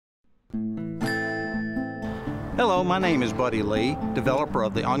Hello, my name is Buddy Lee, developer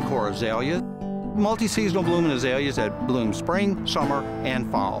of the Encore Azaleas, multi-seasonal blooming azaleas that bloom spring, summer,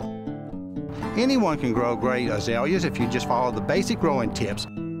 and fall. Anyone can grow great azaleas if you just follow the basic growing tips.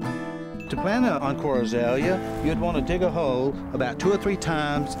 To plant an Encore Azalea, you'd want to dig a hole about 2 or 3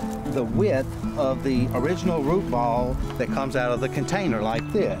 times the width of the original root ball that comes out of the container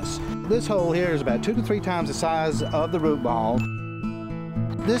like this. This hole here is about 2 to 3 times the size of the root ball.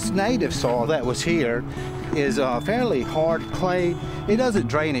 This native soil that was here is a fairly hard clay. It doesn't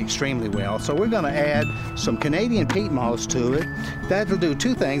drain extremely well, so we're going to add some Canadian peat moss to it. That'll do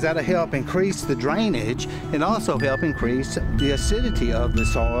 2 things. That'll help increase the drainage and also help increase the acidity of the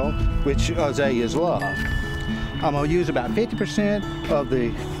soil, which azaleas love. I'm going to use about 50% of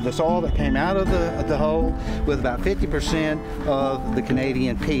the soil that came out of the hole with about 50% of the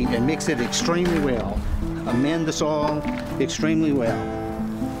Canadian peat and mix it extremely well. Amend the soil extremely well.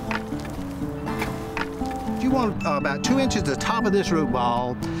 You want about 2 inches at the top of this root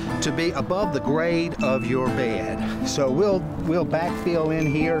ball to be above the grade of your bed. So we'll backfill in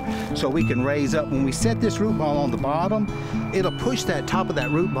here so we can raise up. When we set this root ball on the bottom, it'll push that top of that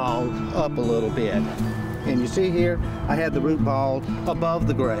root ball up a little bit. And you see here, I had the root ball above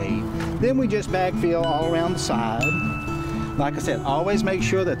the grade. Then we just backfill all around the side. Like I said, always make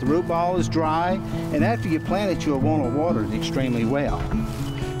sure that the root ball is dry, and after you plant it, you'll want to water it extremely well.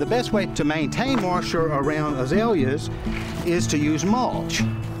 The best way to maintain moisture around azaleas is to use mulch.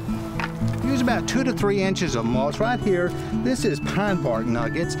 Use about 2 to 3 inches of mulch. Right here, this is pine bark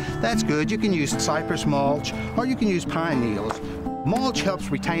nuggets. That's good. You can use cypress mulch or you can use pine needles. Mulch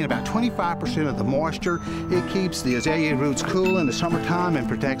helps retain about 25% of the moisture. It keeps the azalea roots cool in the summertime and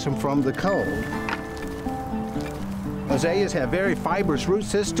protects them from the cold. Azaleas have very fibrous root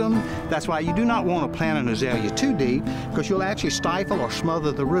system. That's why you do not want to plant an azalea too deep, because you'll actually stifle or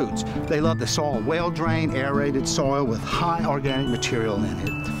smother the roots. They love the soil well-drained, aerated soil with high organic material in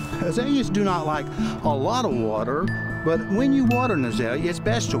it. Azaleas do not like a lot of water, but when you water an azalea, it's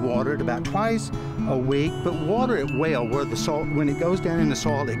best to water it about twice a week, but water it well where the soil, when it goes down in the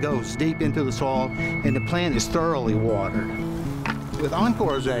soil, it goes deep into the soil and the plant is thoroughly watered. With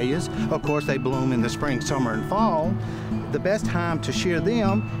Encore Azaleas, of course, they bloom in the spring, summer, and fall. The best time to shear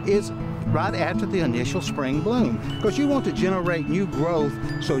them is right after the initial spring bloom, because you want to generate new growth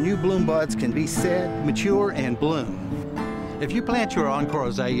so new bloom buds can be set, mature, and bloom. If you plant your Encore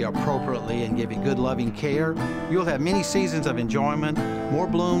Azalea appropriately and give it good loving care, you'll have many seasons of enjoyment, more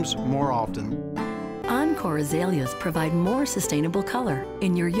blooms more often. Encore Azaleas provide more sustainable color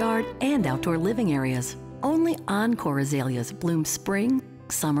in your yard and outdoor living areas. Only Encore Azaleas bloom spring,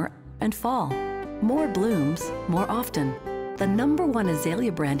 summer, and fall. More blooms, more often. The #1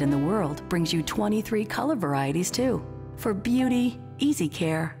 azalea brand in the world brings you 23 color varieties too. For beauty, easy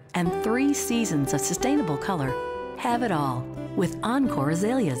care, and 3 seasons of sustainable color, have it all with Encore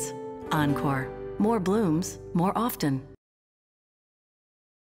Azaleas. Encore, more blooms, more often.